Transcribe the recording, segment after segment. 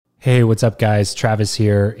Hey, what's up, guys? Travis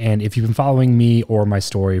here. And if you've been following me or my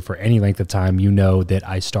story for any length of time, you know that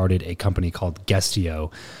I started a company called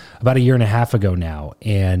Guestio about a year and a half ago now.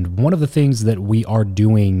 And one of the things that we are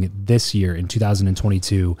doing this year in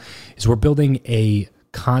 2022 is we're building a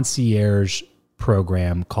concierge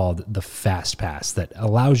program called the Fast Pass that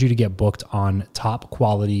allows you to get booked on top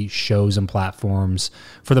quality shows and platforms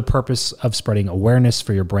for the purpose of spreading awareness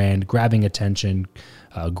for your brand, grabbing attention,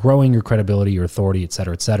 growing your credibility, your authority, et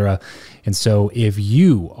cetera, et cetera. And so if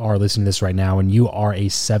you are listening to this right now and you are a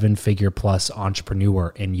 7-figure plus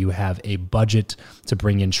entrepreneur and you have a budget to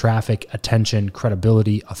bring in traffic, attention,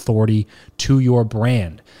 credibility, authority to your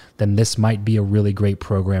brand, then this might be a really great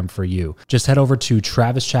program for you. Just head over to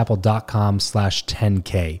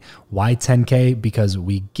travischappell.com/10K. Why 10K? Because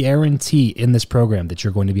we guarantee in this program that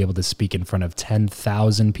you're going to be able to speak in front of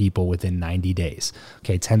 10,000 people within 90 days.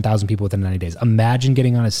 Okay, 10,000 people within 90 days. Imagine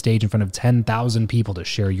getting on a stage in front of 10,000 people to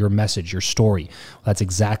share your message, your story. Well, that's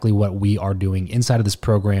exactly what we are doing inside of this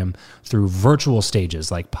program through virtual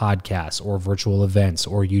stages like podcasts or virtual events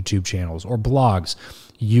or YouTube channels or blogs.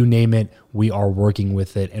 You name it, we are working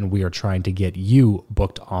with it, and we are trying to get you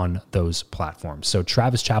booked on those platforms. So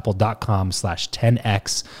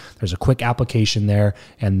travischappell.com/10X. There's a quick application there,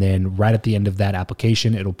 and then right at the end of that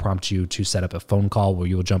application, it'll prompt you to set up a phone call where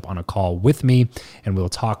you'll jump on a call with me, and we'll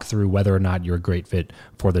talk through whether or not you're a great fit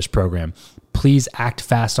for this program. Please act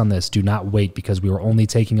fast on this. Do not wait, because we are only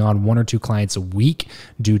taking on 1 or 2 clients a week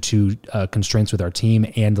due to constraints with our team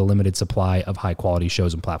and the limited supply of high quality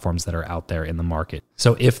shows and platforms that are out there in the market.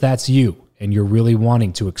 So if that's you and you're really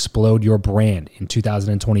wanting to explode your brand in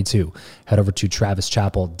 2022, head over to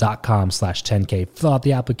travischappell.com/10K, fill out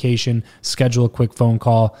the application, schedule a quick phone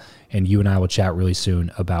call, and you and I will chat really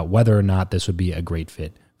soon about whether or not this would be a great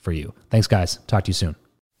fit for you. Thanks, guys. Talk to you soon.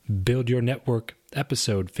 Build Your Network,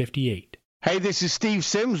 episode 58. Hey, this is Steve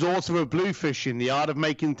Sims, author of Bluefishing, The Art of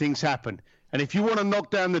Making Things Happen. And if you want to knock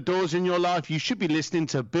down the doors in your life, you should be listening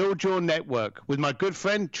to Build Your Network with my good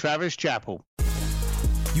friend, Travis Chappell.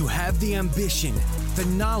 You have the ambition, the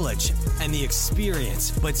knowledge, and the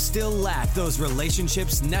experience, but still lack those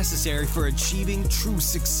relationships necessary for achieving true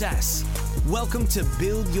success. Welcome to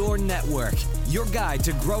Build Your Network, your guide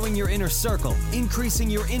to growing your inner circle, increasing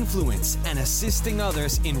your influence, and assisting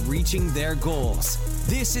others in reaching their goals.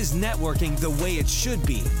 This is networking the way it should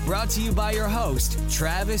be, brought to you by your host,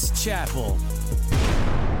 Travis Chappell.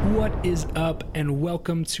 What is up, and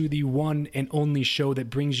welcome to the one and only show that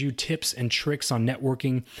brings you tips and tricks on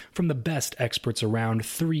networking from the best experts around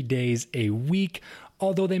 3 days a week.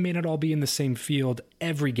 Although they may not all be in the same field,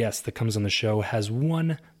 every guest that comes on the show has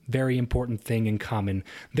one very important thing in common.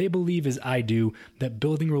 They believe, as I do, that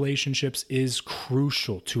building relationships is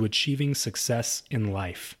crucial to achieving success in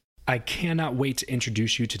life. I cannot wait to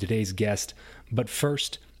introduce you to today's guest, but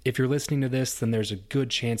first, if you're listening to this, then there's a good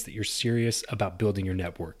chance that you're serious about building your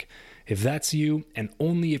network. If that's you, and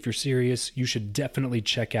only if you're serious, you should definitely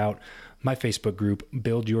check out my Facebook group,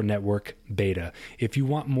 Build Your Network Beta. If you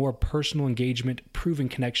want more personal engagement, proven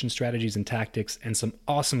connection strategies and tactics, and some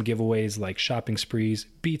awesome giveaways like shopping sprees,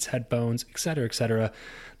 Beats headphones, etc.,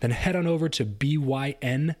 then head on over to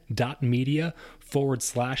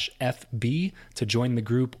byn.media/FB to join the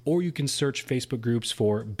group, or you can search Facebook groups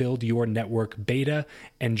for Build Your Network Beta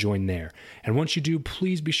and join there. And once you do,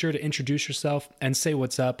 please be sure to introduce yourself and say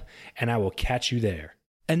what's up, and I will catch you there.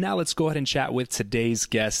 And now let's go ahead and chat with today's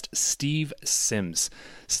guest, Steve Sims.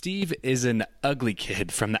 Steve is an ugly kid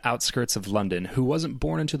from the outskirts of London who wasn't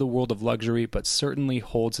born into the world of luxury, but certainly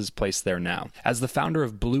holds his place there now. As the founder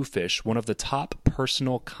of Bluefish, one of the top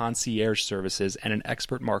personal concierge services and an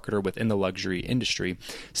expert marketer within the luxury industry,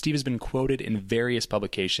 Steve has been quoted in various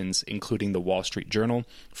publications, including the Wall Street Journal,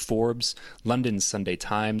 Forbes, London's Sunday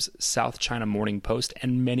Times, South China Morning Post,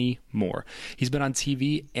 and many more. He's been on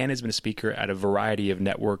TV and has been a speaker at a variety of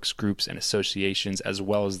networks, groups, and associations, as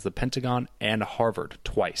well as the Pentagon and Harvard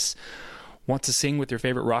twice. Want to sing with your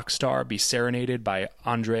favorite rock star, be serenaded by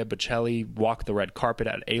Andrea Bocelli, walk the red carpet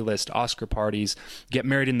at A-list Oscar parties, get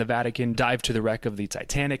married in the Vatican, dive to the wreck of the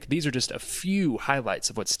Titanic? These are just a few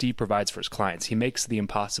highlights of what Steve provides for his clients. He makes the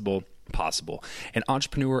impossible possible. An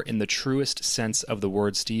entrepreneur in the truest sense of the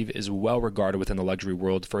word, Steve is well regarded within the luxury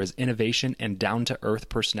world for his innovation and down-to-earth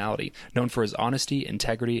personality. Known for his honesty,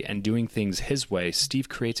 integrity, and doing things his way, Steve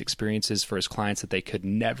creates experiences for his clients that they could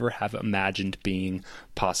never have imagined being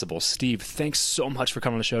possible. Steve, thanks so much for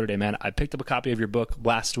coming on the show today, man. I picked up a copy of your book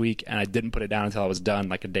last week, and I didn't put it down until I was done,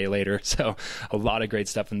 like a day later. So a lot of great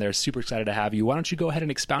stuff in there. Super excited to have you. Why don't you go ahead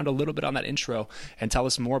and expound a little bit on that intro and tell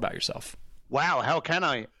us more about yourself? Wow, how can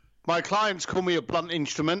I? My clients call me a blunt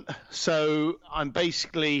instrument, so I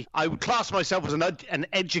would class myself as an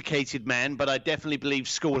educated man, but I definitely believe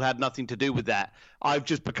school had nothing to do with that. I've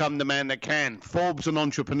just become the man that can. Forbes and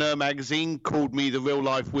Entrepreneur magazine called me the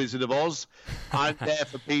real-life Wizard of Oz. I'm there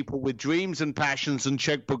for people with dreams and passions and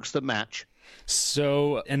checkbooks that match.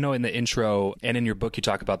 So, and no, in the intro and in your book, you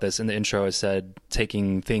talk about this. In the intro, it said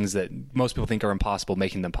taking things that most people think are impossible,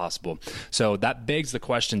 making them possible. So that begs the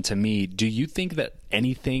question to me, do you think that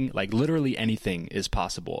anything, like literally anything, is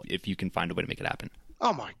possible if you can find a way to make it happen?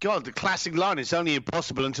 Oh my God, the classic line, it's only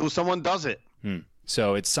impossible until someone does it.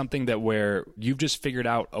 So it's something that where you've just figured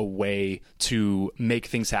out a way to make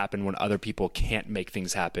things happen when other people can't make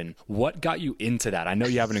things happen. What got you into that? I know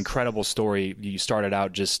you have an incredible story. You started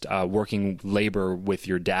out just working labor with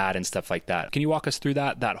your dad and stuff like that. Can you walk us through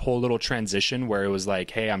that whole little transition where it was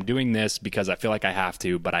like, hey, I'm doing this because I feel like I have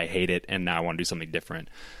to, but I hate it, and now I want to do something different?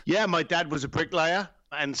 Yeah, my dad was a bricklayer.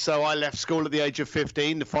 And so I left school at the age of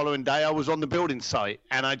 15. The following day, I was on the building site.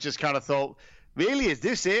 And I just kind of thought, really, is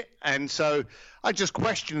this it? And so I just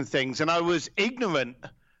questioned things, and I was ignorant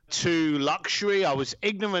to luxury. I was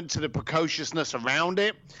ignorant to the precociousness around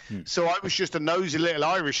it. So I was just a nosy little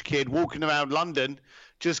Irish kid walking around London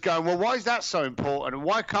just going, well, why is that so important? And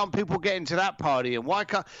why can't people get into that party? And why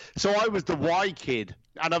can't... So I was the why kid,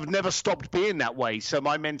 and I've never stopped being that way. So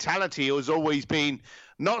my mentality has always been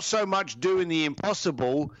not so much doing the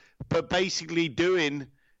impossible, but basically doing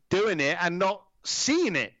it and not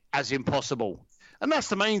seeing it as impossible. And that's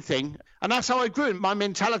the main thing. And that's how I grew. My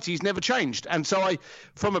mentality's never changed. And so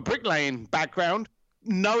from a bricklaying background,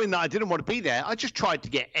 knowing that I didn't want to be there, I just tried to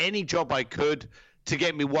get any job I could to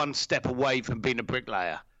get me one step away from being a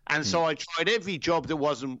bricklayer. And so I tried every job that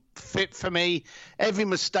wasn't fit for me. Every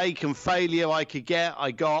mistake and failure I could get,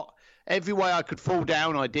 I got. Every way I could fall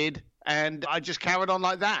down, I did. And I just carried on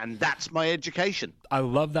like that, and that's my education. I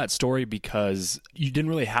love that story because you didn't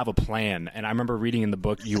really have a plan. And I remember reading in the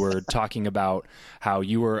book, you were talking about how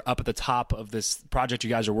you were up at the top of this project you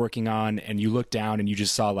guys are working on, and you looked down and you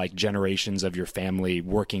just saw like generations of your family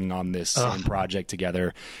working on this same project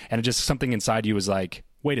together. And it just something inside you was like,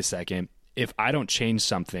 wait a second. If I don't change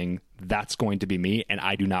something, that's going to be me, and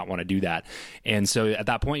I do not want to do that. And so at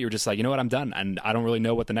that point, you're just like, you know what, I'm done, and I don't really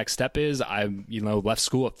know what the next step is. I, left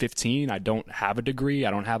school at 15. I don't have a degree.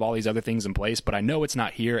 I don't have all these other things in place, but I know it's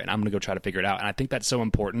not here, and I'm going to go try to figure it out. And I think that's so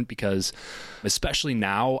important because, especially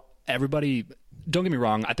now, everybody. Don't get me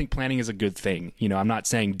wrong. I think planning is a good thing. I'm not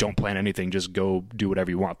saying don't plan anything. Just go do whatever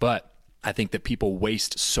you want, but I think that people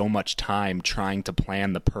waste so much time trying to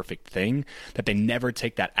plan the perfect thing that they never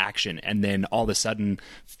take that action. And then all of a sudden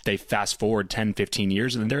they fast forward 10, 15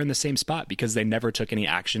 years and they're in the same spot because they never took any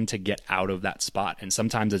action to get out of that spot. And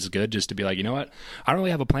sometimes it's good just to be like, you know what? I don't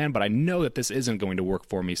really have a plan, but I know that this isn't going to work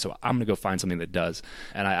for me. So I'm going to go find something that does.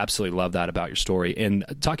 And I absolutely love that about your story. And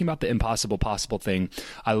talking about the impossible possible thing,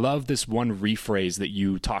 I love this one rephrase that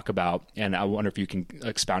you talk about. And I wonder if you can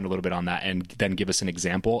expound a little bit on that and then give us an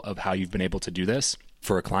example of how you've been able to do this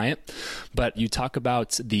for a client. But you talk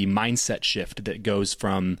about the mindset shift that goes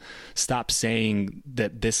from stop saying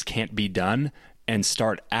that this can't be done and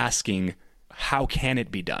start asking, how can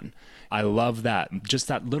it be done? I love that. Just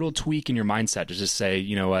that little tweak in your mindset to just say,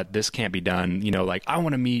 you know what, this can't be done. Like I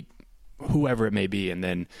want to meet whoever it may be. And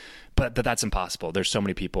then, but that's impossible. There's so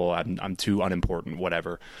many people. I'm too unimportant,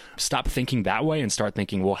 whatever. Stop thinking that way and start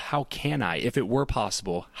thinking, well, how can I, if it were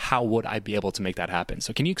possible, how would I be able to make that happen?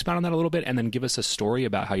 So can you expound on that a little bit and then give us a story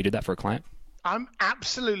about how you did that for a client? I'm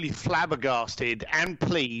absolutely flabbergasted and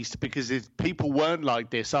pleased because if people weren't like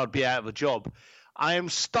this, I'd be out of a job. I am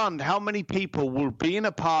stunned how many people will be in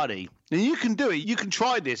a party, and you can do it. You can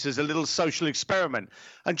try this as a little social experiment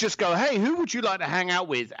and just go, hey, who would you like to hang out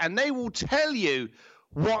with? And they will tell you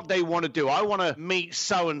what they want to do. I want to meet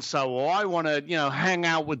so-and-so, or I want to, hang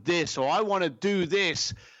out with this, or I want to do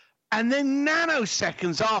this. And then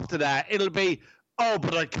nanoseconds after that, it'll be, oh,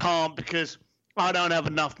 but I can't because I don't have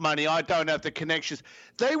enough money. I don't have the connections.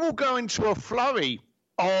 They will go into a flurry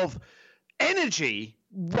of energy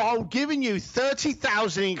while giving you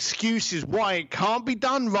 30,000 excuses why it can't be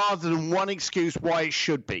done rather than one excuse why it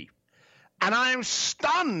should be. And I am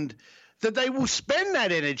stunned that they will spend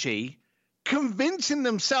that energy convincing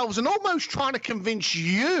themselves and almost trying to convince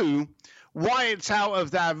you why it's out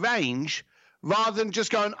of their range rather than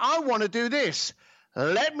just going, I want to do this.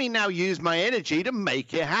 Let me now use my energy to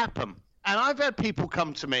make it happen. And I've had people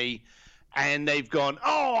come to me and they've gone,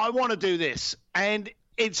 oh, I want to do this. And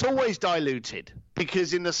it's always diluted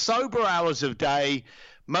because in the sober hours of day,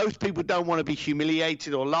 most people don't want to be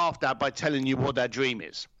humiliated or laughed at by telling you what their dream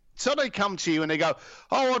is. So they come to you and they go,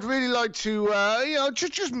 oh, I'd really like to,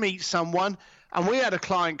 just meet someone. And we had a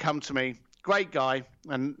client come to me, great guy,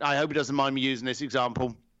 and I hope he doesn't mind me using this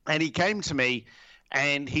example. And he came to me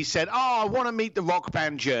and he said, I want to meet the rock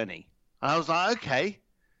band Journey. And I was like, okay,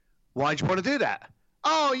 why'd you want to do that?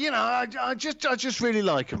 Oh, I just really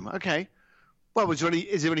like him. Okay. Well, is there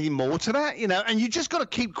anything more to that? And you just got to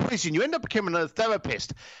keep quizzing. You end up becoming a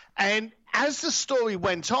therapist. And as the story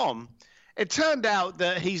went on, it turned out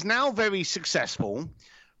that he's now very successful.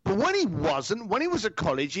 But when he was at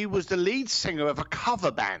college, he was the lead singer of a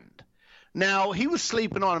cover band. Now, he was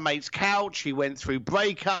sleeping on a mate's couch. He went through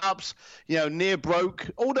breakups, near broke,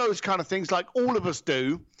 all those kind of things like all of us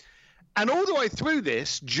do. And all the way through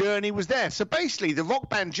this, Journey was there. So basically, the rock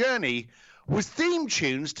band Journey was theme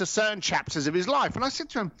tunes to certain chapters of his life. And I said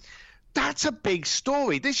to him, that's a big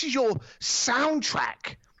story. This is your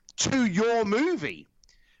soundtrack to your movie.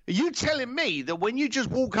 Are you telling me that when you just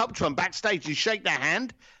walk up to him backstage and shake their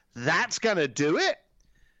hand, that's going to do it?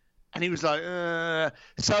 And he was like,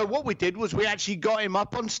 So what we did was we actually got him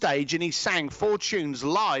up on stage and he sang 4 tunes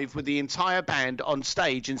live with the entire band on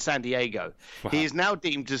stage in San Diego. Wow. He is now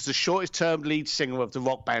deemed as the shortest term lead singer of the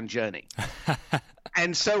rock band Journey.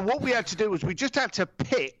 And so what we had to do was we just had to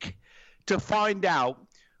pick to find out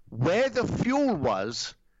where the fuel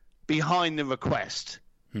was behind the request.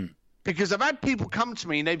 Because I've had people come to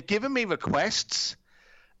me and they've given me requests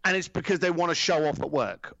and it's because they want to show off at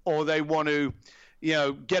work or they want to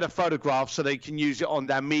get a photograph so they can use it on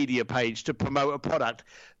their media page to promote a product.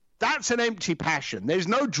 That's an empty passion. There's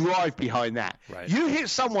no drive behind that. Right. You hit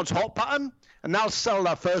someone's hot button and they'll sell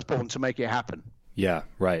their firstborn to make it happen. Yeah,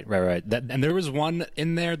 right. And there was one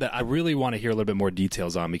in there that I really want to hear a little bit more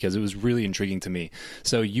details on because it was really intriguing to me.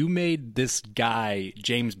 So you made this guy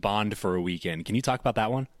James Bond for a weekend. Can you talk about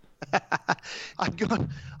that one? I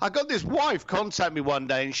got this wife contact me one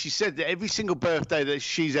day and she said that every single birthday that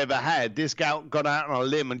she's ever had, this gal got out on a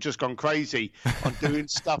limb and just gone crazy on doing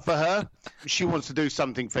stuff for her. She wants to do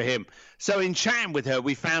something for him. So in chatting with her,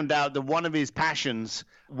 we found out that one of his passions,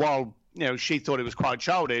 while she thought it was quite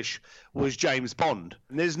childish, was James Bond.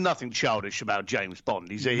 And there's nothing childish about James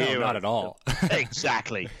Bond. He's a hero. No, not at all.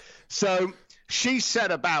 Exactly. So she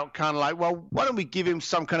said about kind of like, well, why don't we give him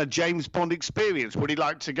some kind of James Bond experience? Would he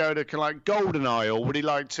like to go to kind of like GoldenEye, or would he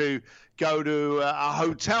like to go to a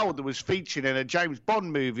hotel that was featured in a James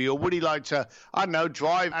Bond movie, or would he like to, I don't know,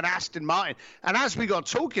 drive an Aston Martin? And as we got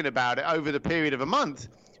talking about it over the period of a month,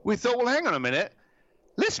 we thought, well, hang on a minute.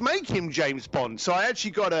 Let's make him James Bond. So I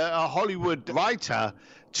actually got a Hollywood writer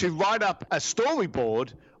to write up a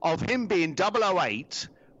storyboard of him being 008,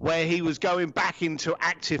 where he was going back into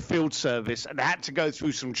active field service and had to go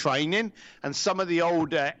through some training. And some of the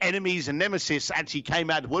old enemies and nemesis actually came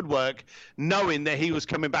out of woodwork knowing that he was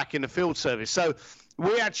coming back into field service. So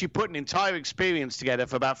we actually put an entire experience together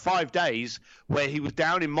for about 5 days where he was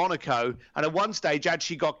down in Monaco and at one stage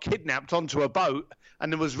actually got kidnapped onto a boat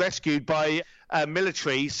and then was rescued by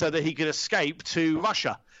military so that he could escape to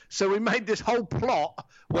Russia. So we made this whole plot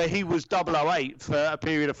where he was 008 for a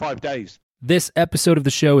period of 5 days. This episode of the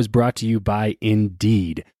show is brought to you by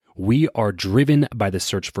Indeed. We are driven by the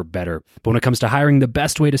search for better. But when it comes to hiring, the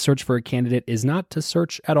best way to search for a candidate is not to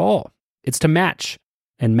search at all. It's to match,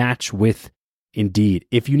 and match with Indeed.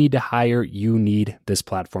 If you need to hire, you need this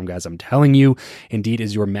platform, guys. I'm telling you, Indeed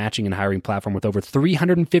is your matching and hiring platform with over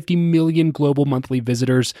 350 million global monthly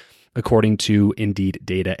visitors, according to Indeed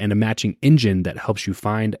data, and a matching engine that helps you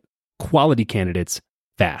find quality candidates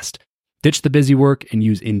fast. Ditch the busy work and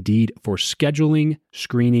use Indeed for scheduling,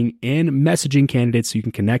 screening, and messaging candidates so you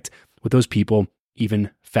can connect with those people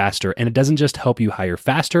even faster. And it doesn't just help you hire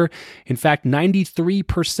faster. In fact,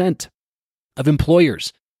 93% of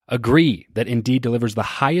employers agree that Indeed delivers the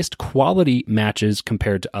highest quality matches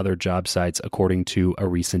compared to other job sites, according to a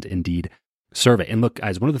recent Indeed survey. And look,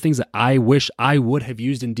 guys, one of the things that I wish I would have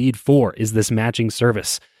used Indeed for is this matching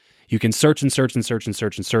service. You can search and search and search and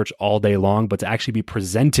search and search all day long, but to actually be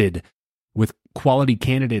presented with quality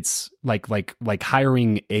candidates, like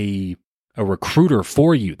hiring a recruiter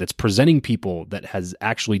for you that's presenting people that has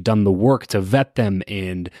actually done the work to vet them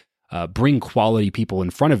and bring quality people in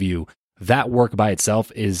front of you, that work by itself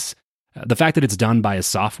is the fact that it's done by a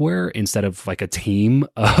software instead of like a team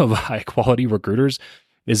of high quality recruiters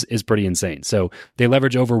is pretty insane. So they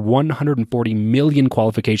leverage over 140 million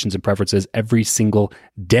qualifications and preferences every single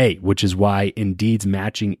day, which is why Indeed's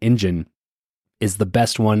matching engine is the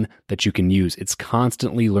best one that you can use. It's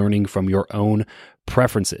constantly learning from your own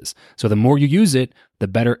preferences. So the more you use it, the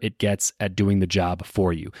better it gets at doing the job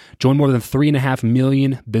for you. Join more than 3.5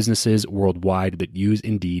 million businesses worldwide that use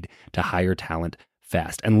Indeed to hire talent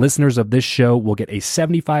fast. And listeners of this show will get a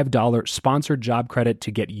 $75 sponsored job credit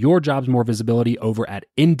to get your jobs more visibility over at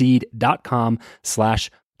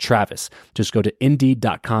Indeed.com/Travis. Just go to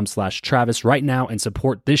Indeed.com/Travis right now and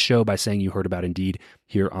support this show by saying you heard about Indeed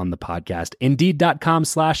here on the podcast.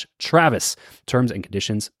 Indeed.com/Travis. Terms and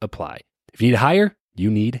conditions apply. If you need to hire, you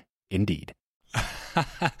need Indeed.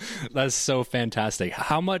 That's so fantastic.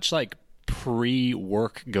 How much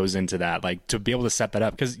pre-work goes into that, to be able to set that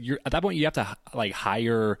up? Because you're at that point, you have to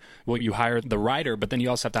hire the writer, but then you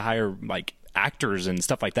also have to hire actors and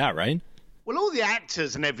stuff like that, right? Well, all the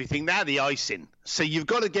actors and everything, they're the icing. So you've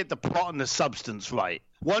got to get the plot and the substance right.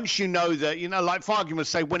 Once you know that, like for argument's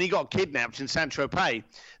sake, when he got kidnapped in Saint-Tropez,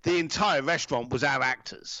 the entire restaurant was our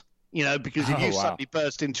actors. Because if you suddenly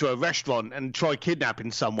burst into a restaurant and try kidnapping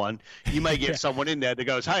someone, you may get someone in there that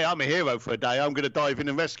goes, hey, I'm a hero for a day. I'm going to dive in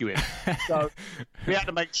and rescue him. So we had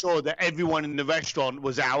to make sure that everyone in the restaurant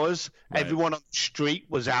was ours. Right. Everyone on the street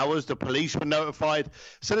was ours. The police were notified.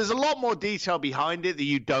 So there's a lot more detail behind it that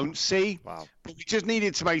you don't see. Wow. But we just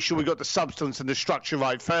needed to make sure we got the substance and the structure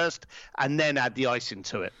right first and then add the icing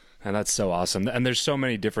to it. And that's so awesome. And there's so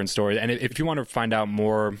many different stories. And if you want to find out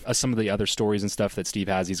more of some of the other stories and stuff that Steve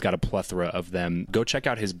has, he's got a plethora of them. Go check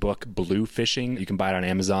out his book, Blue Fishing. You can buy it on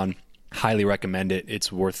Amazon. Highly recommend it.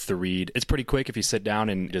 It's worth the read. It's pretty quick if you sit down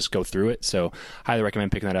and just go through it. So highly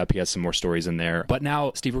recommend picking that up. He has some more stories in there. But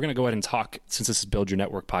now, Steve, we're going to go ahead and talk, since this is Build Your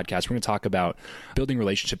Network podcast, we're going to talk about building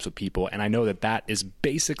relationships with people. And I know that is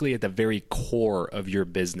basically at the very core of your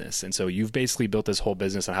business. And so you've basically built this whole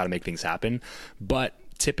business on how to make things happen. But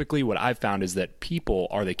typically what I've found is that people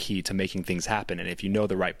are the key to making things happen. And if you know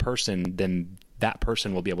the right person, then that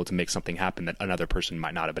person will be able to make something happen that another person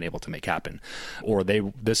might not have been able to make happen. Or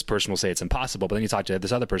this person will say it's impossible, but then you talk to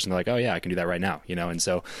this other person, they're like, oh yeah, I can do that right now. And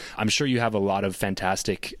so I'm sure you have a lot of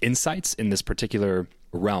fantastic insights in this particular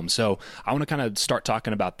realm. So I want to kind of start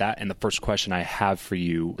talking about that. And the first question I have for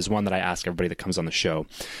you is one that I ask everybody that comes on the show.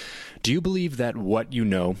 Do you believe that what you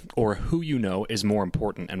know or who you know is more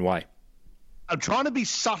important, and why? I'm trying to be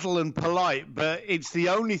subtle and polite, but it's the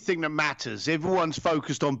only thing that matters. Everyone's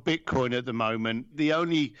focused on Bitcoin at the moment. The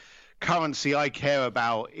only currency I care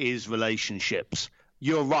about is relationships.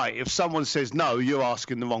 You're right. If someone says no, you're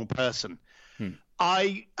asking the wrong person.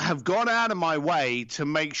 I have gone out of my way to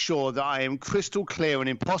make sure that I am crystal clear and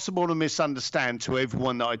impossible to misunderstand to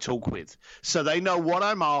everyone that I talk with. So they know what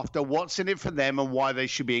I'm after, what's in it for them, and why they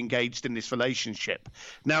should be engaged in this relationship.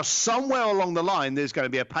 Now, somewhere along the line, there's going to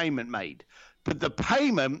be a payment made. But the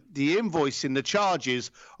payment, the invoicing, the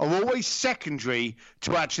charges are always secondary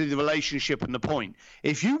to actually the relationship and the point.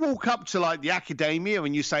 If you walk up to the academia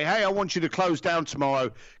and you say, hey, I want you to close down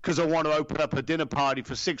tomorrow because I want to open up a dinner party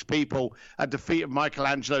for 6 people at the feet of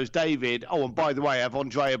Michelangelo's David. Oh, and by the way, I have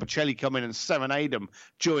Andrea Bocelli come in and serenade them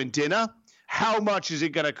during dinner. How much is it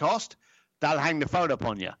going to cost? They'll hang the phone up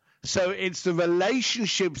on you. So it's the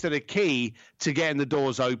relationships that are key to getting the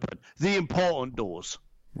doors open, the important doors.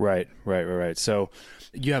 Right. So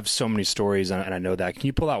you have so many stories, and I know that. Can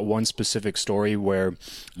you pull out one specific story where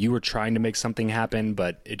you were trying to make something happen,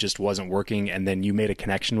 but it just wasn't working, and then you made a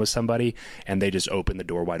connection with somebody, and they just opened the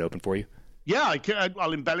door wide open for you? Yeah,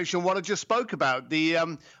 I'll embellish on what I just spoke about.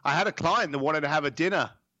 I had a client that wanted to have a dinner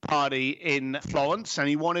party in Florence, and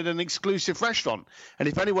he wanted an exclusive restaurant. And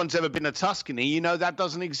if anyone's ever been to Tuscany, that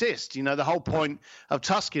doesn't exist. The whole point of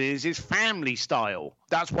Tuscany is it's family style.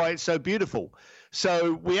 That's why it's so beautiful.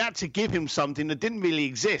 So we had to give him something that didn't really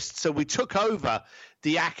exist. So we took over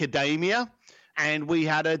the academia and we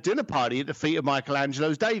had a dinner party at the feet of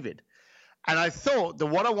Michelangelo's David. And I thought that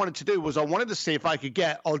what I wanted to do was I wanted to see if I could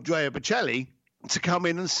get Andrea Bocelli to come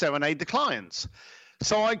in and serenade the clients.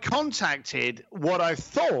 So I contacted what I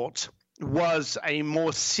thought was a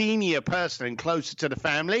more senior person and closer to the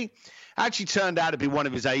family. Actually turned out to be one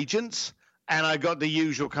of his agents. And I got the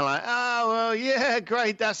usual kind of oh, well, yeah,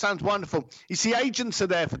 great. That sounds wonderful. You see, agents are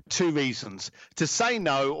there for 2 reasons: to say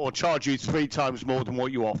no or charge you 3 times more than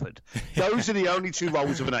what you offered. Those are the only 2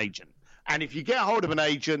 roles of an agent. And if you get hold of an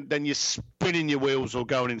agent, then you're spinning your wheels or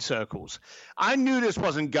going in circles. I knew this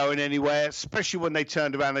wasn't going anywhere, especially when they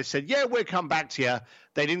turned around. They said, yeah, we'll come back to you.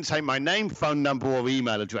 They didn't say my name, phone number, or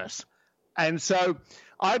email address. And so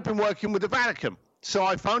I'd been working with the Vatican. So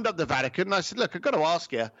I phoned up the Vatican and I said, look, I've got to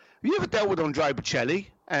ask you, have you ever dealt with Andrea Bocelli?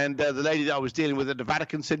 And the lady that I was dealing with at the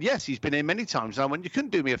Vatican said, yes, he's been here many times. And I went, you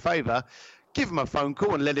couldn't do me a favor, give him a phone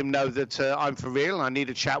call and let him know that I'm for real and I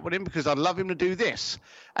need a chat with him because I'd love him to do this.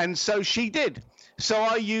 And so she did. So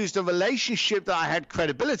I used a relationship that I had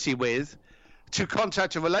credibility with to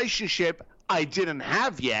contact a relationship I didn't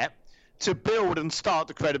have yet to build and start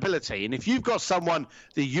the credibility. And if you've got someone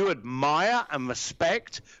that you admire and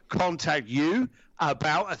respect contact you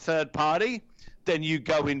about a third party, then you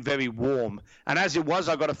go in very warm. And as it was,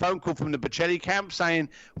 I got a phone call from the Bocelli camp saying,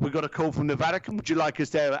 we got a call from the Vatican. Would you like us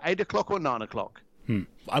there at 8 o'clock or 9 o'clock?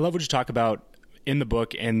 I love what you talk about in the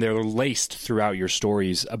book, and they're laced throughout your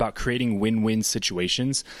stories about creating win-win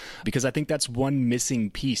situations, because I think that's one missing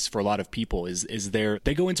piece for a lot of people is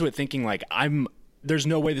they go into it thinking like, there's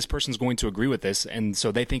no way this person's going to agree with this. And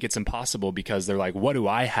so they think it's impossible because they're like, what do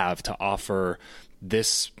I have to offer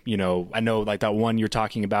this? You know, I know like that one you're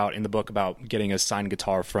talking about in the book about getting a signed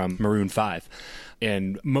guitar from Maroon 5.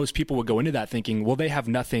 And most people would go into that thinking, well, they have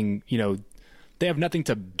nothing, they have nothing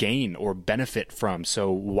to gain or benefit from.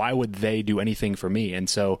 So why would they do anything for me? And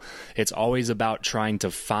so it's always about trying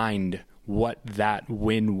to find what that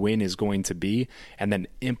win-win is going to be and then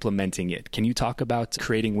implementing it. Can you talk about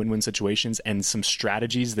creating win-win situations and some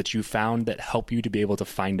strategies that you found that help you to be able to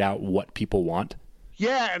find out what people want?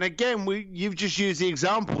 Yeah, and again, you've just used the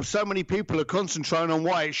example. So many people are concentrating on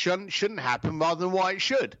why it shouldn't happen rather than why it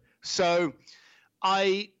should. So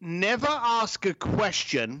I never ask a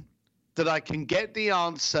question that I can get the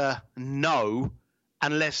answer no,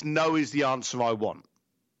 unless no is the answer I want.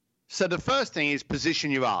 So the first thing is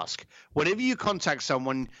position your ask. Whenever you contact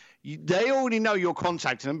someone, they already know you're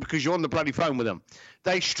contacting them because you're on the bloody phone with them.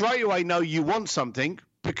 They straight away know you want something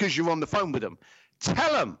because you're on the phone with them.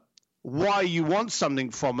 Tell them why you want something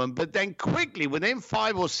from them, but then quickly, within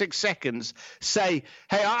 5 or 6 seconds, say,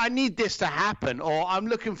 hey, I need this to happen, or I'm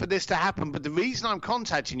looking for this to happen, but the reason I'm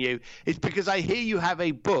contacting you is because I hear you have a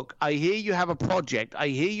book, I hear you have a project, I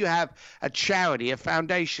hear you have a charity, a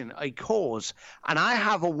foundation, a cause, and I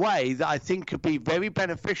have a way that I think could be very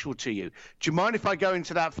beneficial to you. Do you mind if I go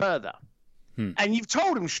into that further? And you've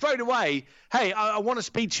told them straight away, hey, I want to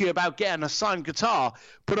speak to you about getting a signed guitar,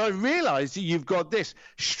 but I realize that you've got this.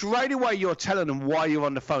 Straight away, you're telling them why you're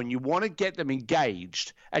on the phone. You want to get them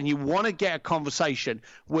engaged, and you want to get a conversation,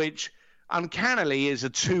 which uncannily is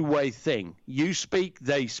a two-way thing. You speak,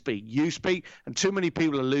 they speak. You speak, and too many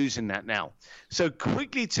people are losing that now. So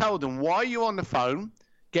quickly tell them why you're on the phone,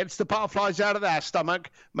 gets the butterflies out of their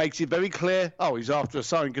stomach, makes it very clear, oh, he's after a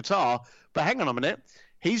signed guitar, but hang on a minute.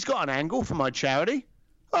 He's got an angle for my charity.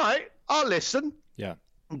 All right, I'll listen. Yeah.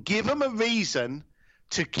 Give him a reason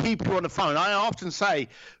to keep you on the phone. I often say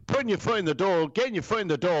putting your foot in the door, getting your foot in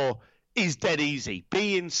the door is dead easy.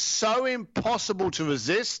 Being so impossible to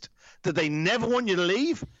resist that they never want you to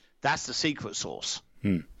leave, that's the secret sauce.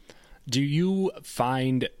 Do you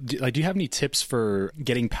do you have any tips for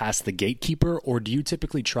getting past the gatekeeper, or do you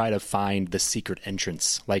typically try to find the secret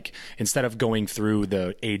entrance? Like instead of going through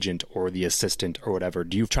the agent or the assistant or whatever,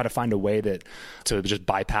 do you try to find a way to just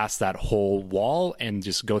bypass that whole wall and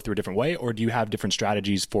just go through a different way? Or do you have different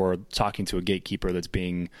strategies for talking to a gatekeeper that's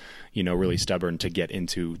being, really stubborn to get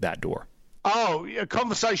into that door? Oh, a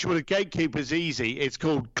conversation with a gatekeeper is easy. It's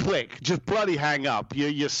called click. Just bloody hang up.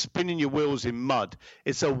 You're spinning your wheels in mud.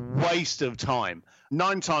 It's a waste of time.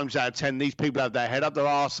 9 times out of 10, these people have their head up their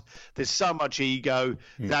arse. There's so much ego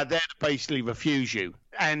that they're to basically refuse you.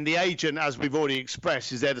 And the agent, as we've already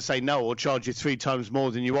expressed, is there to say no or charge you 3 times more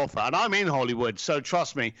than you offer. And I'm in Hollywood, so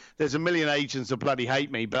trust me, there's a million agents that bloody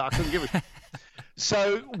hate me, but I couldn't give a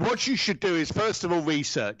So what you should do is, first of all,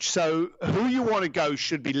 research. So who you want to go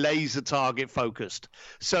should be laser target focused.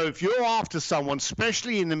 So if you're after someone,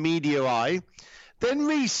 especially in the media eye, then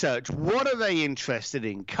research. What are they interested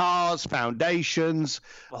in? Cars, foundations,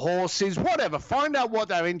 horses, whatever. Find out what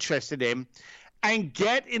they're interested in and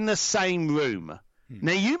get in the same room.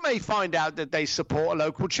 Now, you may find out that they support a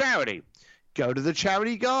local charity. Go to the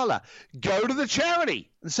charity gala. Go to the charity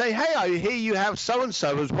and say, hey, I hear you have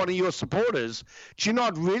so-and-so as one of your supporters. Do you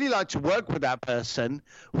not really like to work with that person?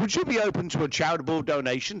 Would you be open to a charitable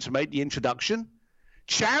donation to make the introduction?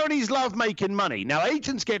 Charities love making money. Now,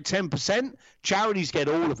 agents get 10%. Charities get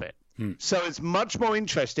all of it. So it's much more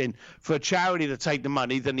interesting for a charity to take the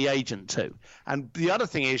money than the agent to. And the other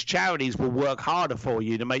thing is charities will work harder for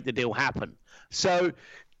you to make the deal happen. So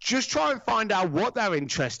just try and find out what they're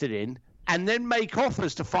interested in, and then make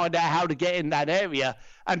offers to find out how to get in that area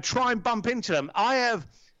and try and bump into them. I have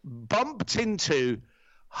bumped into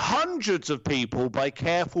hundreds of people by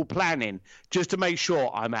careful planning just to make sure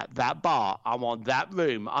I'm at that bar, I'm on that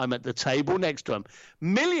room, I'm at the table next to them.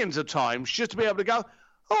 Millions of times just to be able to go,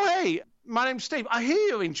 oh, hey, my name's Steve. I hear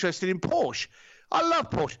you're interested in Porsche. I love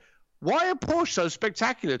Porsche. Why are Porsche so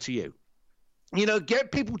spectacular to you?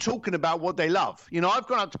 Get people talking about what they love. I've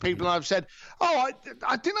gone up to people and I've said, oh,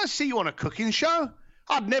 didn't I see you on a cooking show?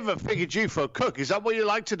 I'd never figured you for a cook. Is that what you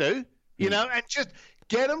like to do? And just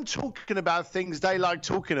Get them talking about things they like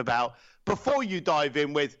talking about before you dive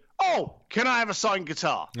in with, oh, can I have a signed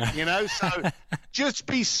guitar? You know, so just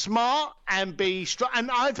be smart and be strong.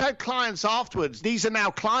 And I've had clients afterwards, these are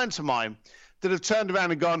now clients of mine, that have turned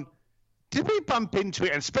around and gone, did we bump into it?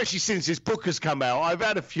 And especially since this book has come out, I've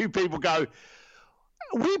had a few people go,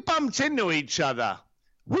 we bumped into each other.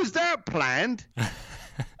 Was that planned?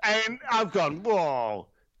 And I've gone, whoa,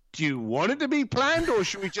 do you want it to be planned, or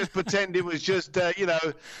should we just pretend it was just,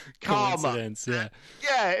 karma? Coincidence, yeah.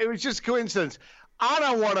 Yeah, it was just coincidence. I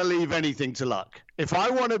don't want to leave anything to luck. If I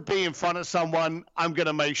want to be in front of someone, I'm going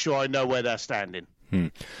to make sure I know where they're standing.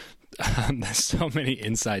 There's so many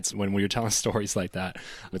insights when you're telling stories like that.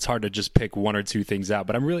 It's hard to just pick one or two things out,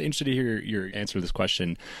 but I'm really interested to hear your answer to this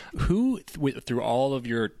question. Who, through all of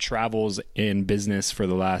your travels in business for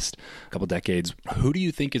the last couple decades, who do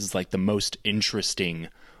you think is like the most interesting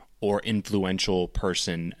or influential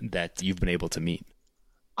person that you've been able to meet?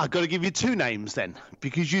 I've got to give you two names then,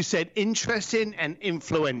 because you said interesting and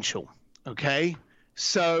influential. Okay.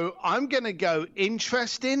 So I'm going to go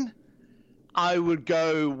interesting. I would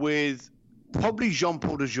go with probably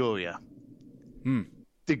Jean-Paul Degioia.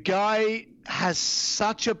 The guy has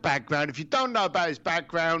such a background. If you don't know about his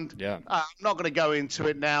background, I'm not going to go into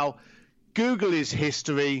it now. Google his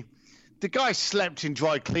history. The guy slept in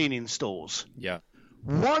dry cleaning stores. Yeah.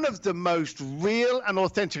 One of the most real and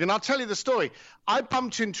authentic. And I'll tell you the story. I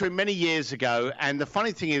bumped into him many years ago. And the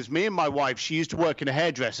funny thing is, me and my wife, she used to work in a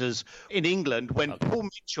hairdresser's in England when Paul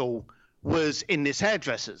Mitchell was in this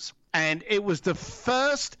hairdresser's. And it was the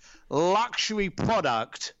first luxury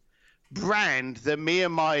product brand that me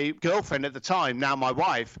and my girlfriend at the time, now my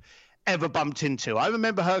wife, ever bumped into. I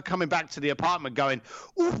remember her coming back to the apartment going,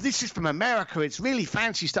 oh, this is from America. It's really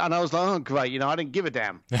fancy stuff. And I was like, oh, great. I didn't give a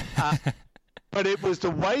damn. But it was the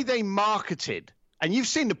way they marketed. And you've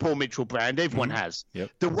seen the Paul Mitchell brand. Everyone has.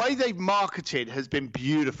 Yep. The way they've marketed has been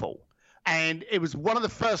beautiful. And it was one of the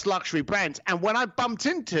first luxury brands. And when I bumped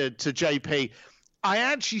into JP, I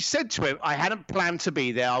actually said to him, I hadn't planned to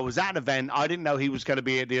be there. I was at an event. I didn't know he was going to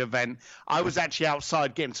be at the event. I was actually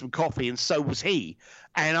outside getting some coffee, and so was he.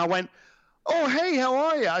 And I went, oh, hey, how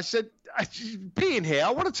are you? I said, being here,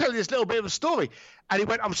 I want to tell you this little bit of a story. And he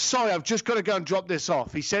went, I'm sorry, I've just got to go and drop this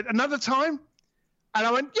off. He said, another time? And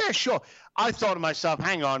I went, yeah, sure. I thought to myself,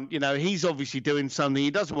 hang on, he's obviously doing something. He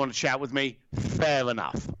doesn't want to chat with me. Fair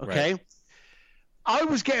enough, okay? Right. I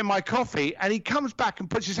was getting my coffee, and he comes back and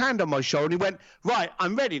puts his hand on my shoulder, and he went, right,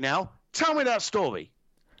 I'm ready now. Tell me that story.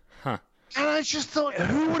 Huh. And I just thought,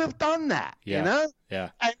 who would have done that, Yeah.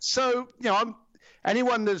 And so,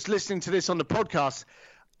 anyone that's listening to this on the podcast,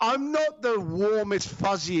 I'm not the warmest,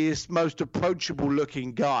 fuzziest, most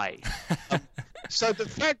approachable-looking guy. So the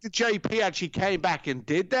fact that JP actually came back and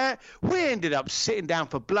did that, we ended up sitting down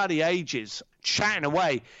for bloody ages, chatting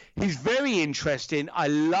away. He's very interesting. I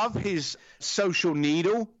love his social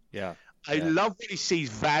needle. Yeah. I love what he sees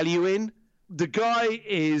value in. The guy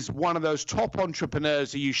is one of those top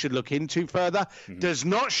entrepreneurs that you should look into further. Mm-hmm. Does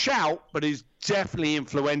not shout, but is definitely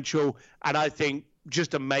influential. And I think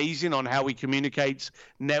just amazing on how he communicates,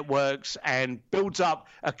 networks, and builds up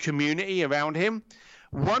a community around him.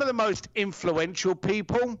 One of the most influential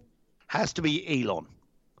people has to be Elon.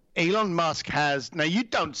 Elon Musk has – now, you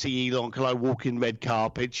don't see Elon kind of walking red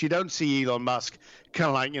carpets. You don't see Elon Musk kind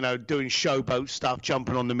of like, doing showboat stuff,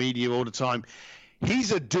 jumping on the media all the time.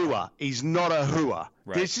 He's a doer. He's not a hooer.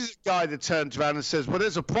 Right. This is a guy that turns around and says, well,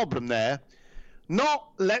 there's a problem there. Not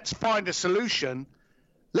let's find a solution.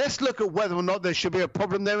 Let's look at whether or not there should be a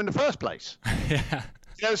problem there in the first place.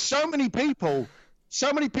 Yeah. So many people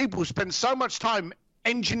spend so much time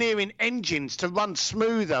engineering engines to run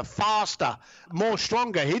smoother, faster, more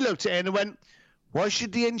stronger. He looked at it and went, why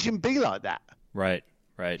should the engine be like that? Right.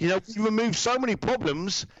 You remove so many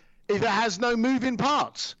problems if it has no moving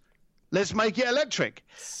parts. Let's make it electric.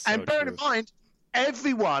 So and bear in mind,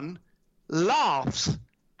 everyone laughs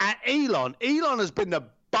at Elon. Elon has been the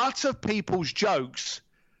butt of people's jokes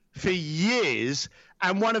for years,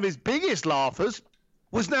 and one of his biggest laughers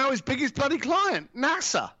was now his biggest bloody client,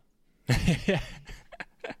 NASA.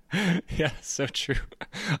 Yeah, so true.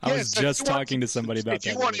 I was just talking to somebody about that.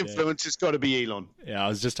 If you want influence, it's got to be Elon. Yeah, I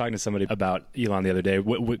was just talking to somebody about Elon the other day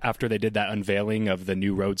after they did that unveiling of the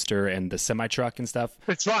new Roadster and the semi-truck and stuff.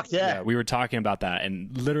 The truck, yeah. We were talking about that,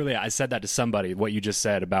 and literally I said that to somebody, what you just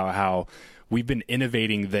said about how we've been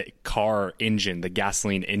innovating the car engine, the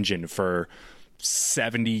gasoline engine, for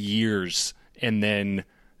 70 years, and then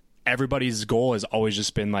everybody's goal has always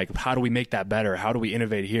just been like, how do we make that better? How do we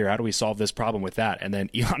innovate here? How do we solve this problem with that? And then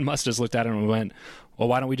Elon Musk just looked at it and went, well,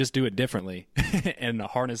 why don't we just do it differently and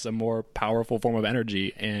harness a more powerful form of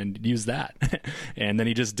energy and use that? And then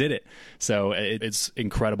he just did it. So it's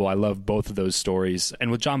incredible. I love both of those stories. And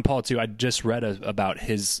with John Paul too, I just read about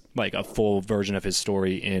his, like a full version of his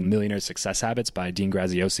story in Millionaire Success Habits by Dean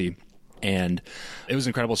Graziosi. And it was an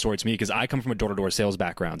incredible story to me because I come from a door-to-door sales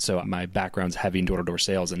background. So my background's heavy in door-to-door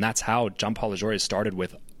sales. And that's how John Paul Legere started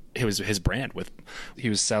with his brand. He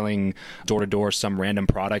was selling door-to-door some random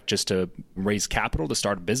product just to raise capital to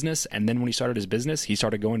start a business. And then when he started his business, he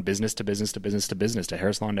started going business to business to business to business, to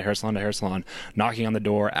hair salon to hair salon to hair salon, knocking on the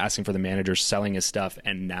door, asking for the manager, selling his stuff,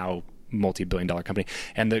 and now multi-billion-dollar company.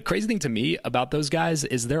 And the crazy thing to me about those guys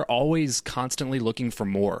is they're always constantly looking for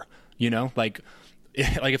more, like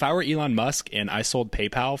if I were Elon Musk and I sold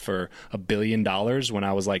PayPal for $1 billion when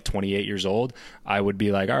I was like 28 years old, I would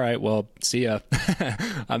be like, all right, well, see ya.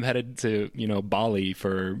 I'm headed to, Bali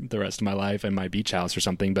for the rest of my life and my beach house or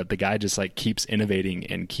something. But the guy just like keeps innovating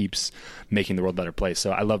and keeps making the world a better place.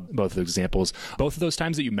 So I love both of those examples. Both of those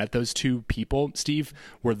times that you met those two people, Steve,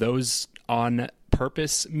 were those on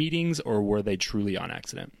purpose meetings or were they truly on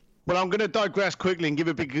accident? Well, I'm going to digress quickly and give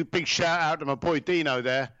a big shout out to my boy Dino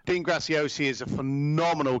there. Dean Graziosi is a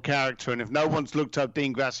phenomenal character, and if no one's looked up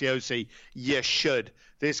Dean Graziosi, you should.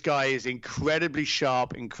 This guy is incredibly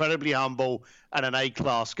sharp, incredibly humble, and an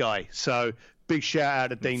A-class guy. So big shout out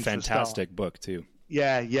to Dean. Fantastic book too.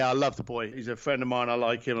 Yeah, I love the boy. He's a friend of mine. I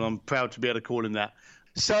like him, and I'm proud to be able to call him that.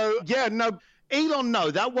 So, Elon,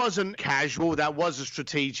 no, that wasn't casual. That was a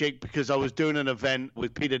strategic because I was doing an event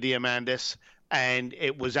with Peter Diamandis, and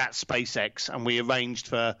it was at SpaceX, and we arranged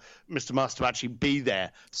for Mr. Musk to actually be there.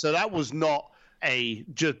 So that was not a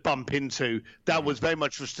just bump into. That was very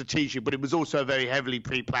much a strategic, but it was also a very heavily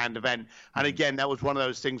pre-planned event. And again, that was one of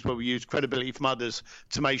those things where we used credibility from others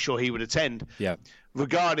to make sure he would attend. Yeah.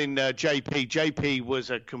 Regarding JP was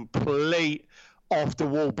a complete off the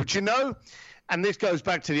wall. But and this goes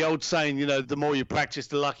back to the old saying, the more you practice,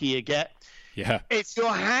 the luckier you get. Yeah. If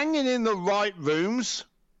you're hanging in the right rooms,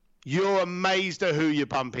 you're amazed at who you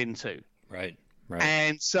bump into. Right.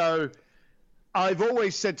 And so I've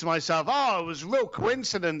always said to myself, it was a real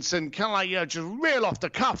coincidence and kind of just real off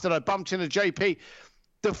the cuff that I bumped into JP.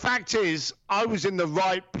 The fact is, I was in the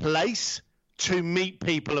right place to meet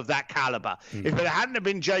people of that caliber. If it hadn't have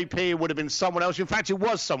been JP, it would have been someone else. In fact, it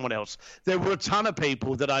was someone else. There were a ton of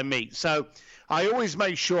people that I meet. So I always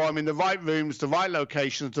make sure I'm in the right rooms, the right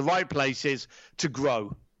locations, the right places to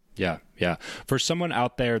grow. Yeah. For someone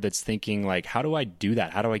out there that's thinking like, how do I do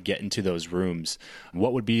that? How do I get into those rooms?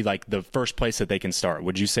 What would be like the first place that they can start?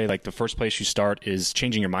 Would you say like the first place you start is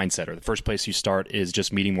changing your mindset, or the first place you start is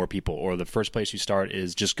just meeting more people, or the first place you start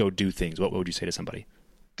is just go do things? What would you say to somebody?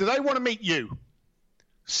 Do they want to meet you?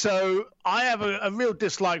 So I have a real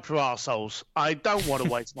dislike for arseholes. I don't want to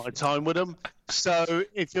waste my time with them. So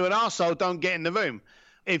if you're an arsehole, don't get in the room.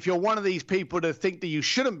 If you're one of these people that think that you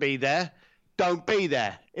shouldn't be there, don't be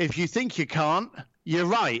there. If you think you can't, you're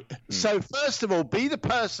right. So first of all, be the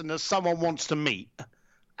person that someone wants to meet,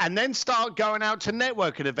 and then start going out to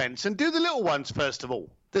networking events and do the little ones first of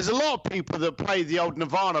all. There's a lot of people that play the old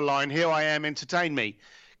Nirvana line, here I am, entertain me.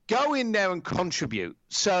 Go in there and contribute.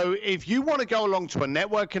 So if you want to go along to a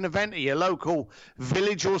networking event at your local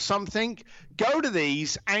village or something, go to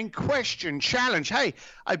these and question, challenge. Hey,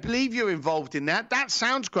 I believe you're involved in that. That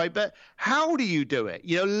sounds great, but how do you do it?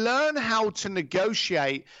 Learn how to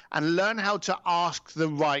negotiate and learn how to ask the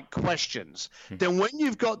right questions. Then when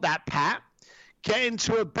you've got that pat, get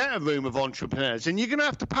into a better room of entrepreneurs, and you're going to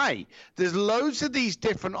have to pay. There's loads of these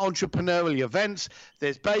different entrepreneurial events.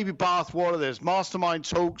 There's Baby Bathwater, there's Mastermind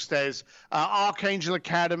Talks, there's Archangel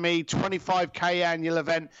Academy, 25K annual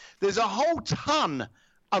event. There's a whole ton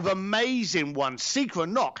of amazing ones. Secret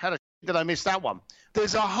Knock, how the did I miss that one?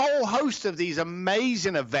 There's a whole host of these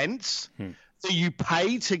amazing events that you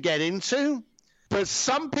pay to get into, but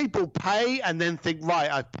some people pay and then think,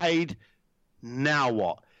 right, I've paid, now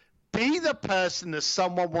what? Be the person that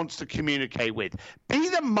someone wants to communicate with. Be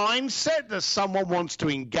the mindset that someone wants to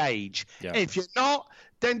engage. Yeah. If you're not,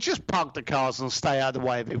 then just park the cars and stay out of the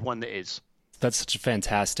way of everyone that is. That's such a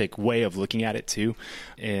fantastic way of looking at it too.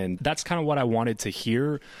 And that's kind of what I wanted to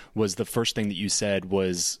hear. Was the first thing that you said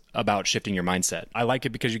was about shifting your mindset. I like it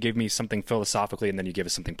because you gave me something philosophically and then you give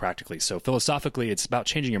us something practically. So philosophically, it's about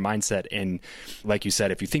changing your mindset. And like you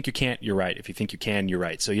said, if you think you can't, you're right. If you think you can, you're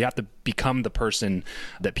right. So you have to become the person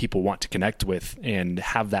that people want to connect with and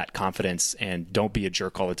have that confidence, and don't be a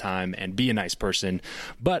jerk all the time and be a nice person.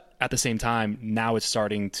 But at the same time, now it's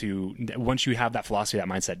starting to, once you have that philosophy, that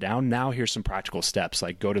mindset down, now here's some practical steps,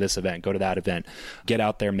 like go to this event, go to that event, get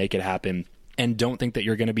out there, make it happen. And don't think that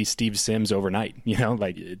you're going to be Steve Sims overnight. You know,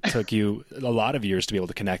 like it took you a lot of years to be able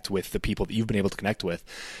to connect with the people that you've been able to connect with.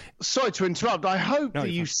 Sorry to interrupt. I hope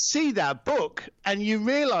that you see that book and you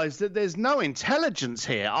realize that there's no intelligence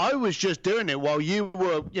here. I was just doing it while you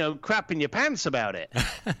were, crapping your pants about it.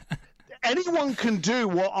 Anyone can do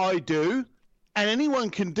what I do, and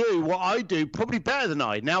anyone can do what I do probably better than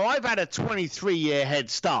I. Now, I've had a 23-year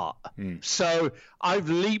head start, so I've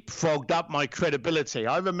leapfrogged up my credibility.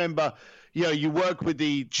 I remember, you work with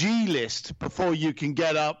the G list before you can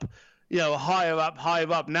get up, higher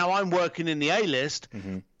up. Now I'm working in the A list.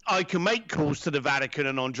 Mm-hmm. I can make calls to the Vatican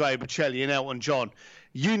and Andrea Bocelli and Elton John.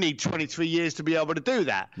 You need 23 years to be able to do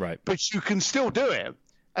that. Right. But you can still do it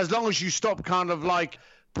as long as you stop kind of like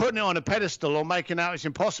putting it on a pedestal or making out it's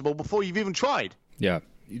impossible before you've even tried. Yeah.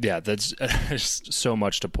 Yeah, that's so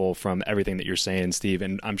much to pull from everything that you're saying, Steve.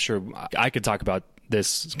 And I'm sure I could talk about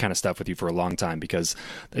this kind of stuff with you for a long time, because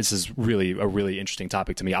this is really a really interesting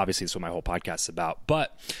topic to me. Obviously, it's what my whole podcast is about.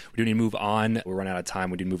 But we do need to move on. We're running out of time.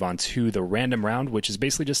 We need to move on to the random round, which is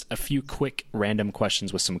basically just a few quick random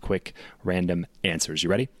questions with some quick random answers. You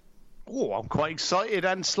ready? Oh, I'm quite excited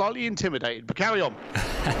and slightly intimidated, but carry on.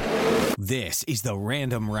 This is the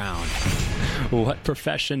random round. What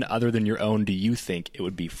profession other than your own do you think it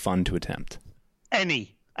would be fun to attempt?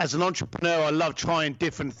 Any. As an entrepreneur, I love trying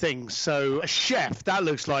different things. So a chef, that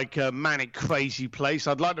looks like a manic, crazy place.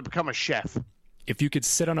 I'd like to become a chef. If you could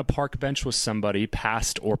sit on a park bench with somebody,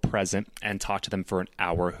 past or present, and talk to them for an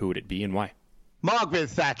hour, who would it be and why? Margaret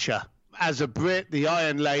Thatcher. As a Brit, the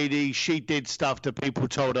Iron Lady, she did stuff that people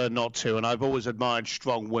told her not to, and I've always admired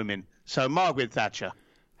strong women. So Margaret Thatcher.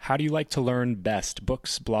 How do you like to learn best?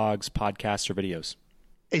 Books, blogs, podcasts, or videos?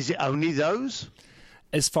 Is it only those?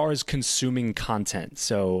 As far as consuming content.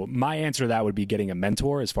 So my answer to that would be getting a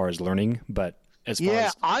mentor as far as learning, but as far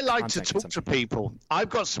as I like to talk to people. I've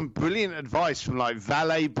got some brilliant advice from like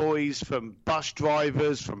valet boys, from bus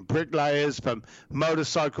drivers, from bricklayers, from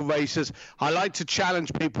motorcycle racers. I like to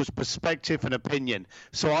challenge people's perspective and opinion.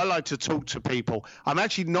 So I like to talk to people. I'm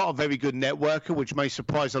actually not a very good networker, which may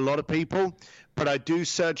surprise a lot of people, but I do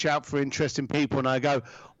search out for interesting people and I go,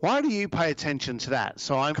 why do you pay attention to that?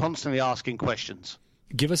 So I'm constantly asking questions.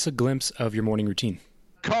 Give us a glimpse of your morning routine.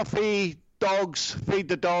 Coffee, dogs, feed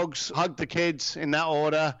the dogs, hug the kids in that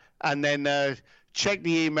order, and then check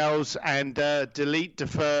the emails and delete,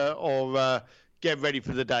 defer, or get ready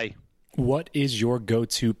for the day. What is your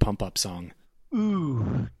go-to pump-up song?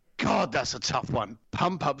 Ooh, God, that's a tough one.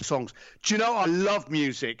 Pump-up songs. Do you know, I love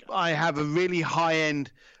music. I have a really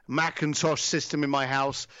high-end Macintosh system in my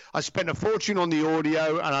house. I spent a fortune on the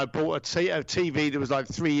audio, and I bought a TV that was like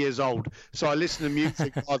 3 years old. So I listen to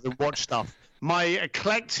music rather than watch stuff. My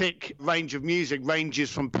eclectic range of music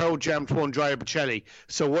ranges from Pearl Jam to Andrea Bocelli.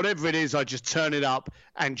 So whatever it is, I just turn it up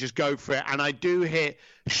and just go for it. And I do hit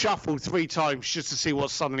shuffle 3 times just to see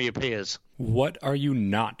what suddenly appears. What are you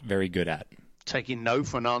not very good at? Taking no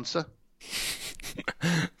for an answer.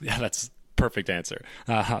 Yeah, that's perfect answer.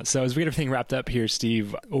 So as we get everything wrapped up here,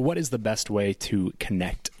 Steve, what is the best way to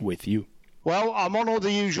connect with you? Well, I'm on all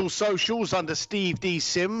the usual socials under Steve D.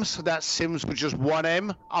 Sims. That's Sims with just one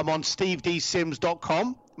M. I'm on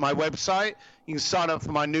steveDsims.com, my website. You can sign up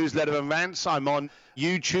for my newsletter and rants. I'm on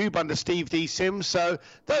YouTube under Steve D. Sims. So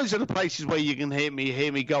those are the places where you can hear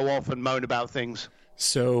me go off and moan about things.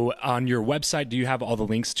 So on your website, do you have all the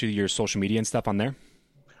links to your social media and stuff on there?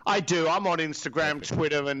 I do. I'm on Instagram,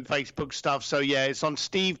 Twitter, and Facebook stuff. So, yeah, it's on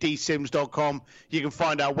steveDsims.com. You can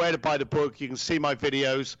find out where to buy the book. You can see my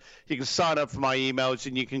videos. You can sign up for my emails,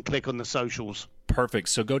 and you can click on the socials. Perfect.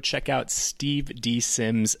 So go check out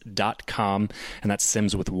steveDsims.com, and that's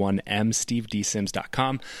Sims with one M,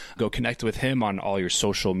 steveDsims.com. Go connect with him on all your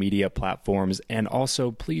social media platforms, and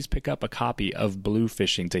also please pick up a copy of Blue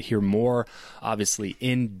Fishing to hear more, obviously,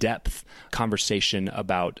 in-depth conversation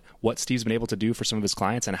about what Steve's been able to do for some of his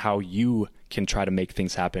clients and how you can try to make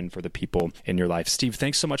things happen for the people in your life. Steve,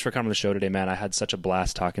 thanks so much for coming on the show today, man. I had such a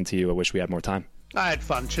blast talking to you. I wish we had more time. I had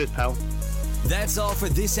fun. Cheers, pal. That's all for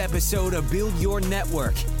this episode of Build Your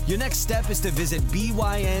Network. Your next step is to visit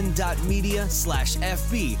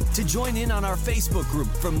byn.media/FB to join in on our Facebook group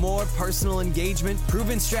for more personal engagement,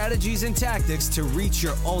 proven strategies, and tactics to reach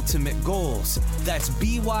your ultimate goals. That's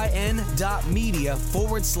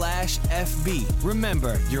byn.media/FB.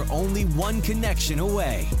 Remember, you're only one connection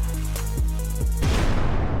away.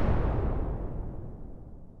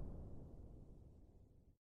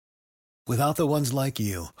 Without the ones like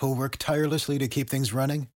you, who work tirelessly to keep things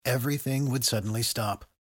running, everything would suddenly stop.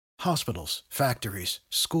 Hospitals, factories,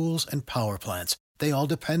 schools, and power plants, they all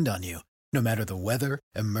depend on you. No matter the weather,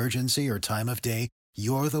 emergency, or time of day,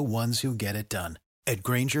 you're the ones who get it done. At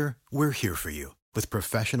Grainger, we're here for you with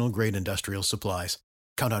professional-grade industrial supplies.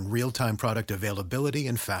 Count on real-time product availability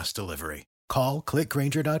and fast delivery. Call, click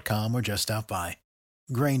Grainger.com, or just stop by.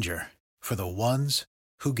 Grainger, for the ones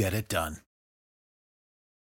who get it done.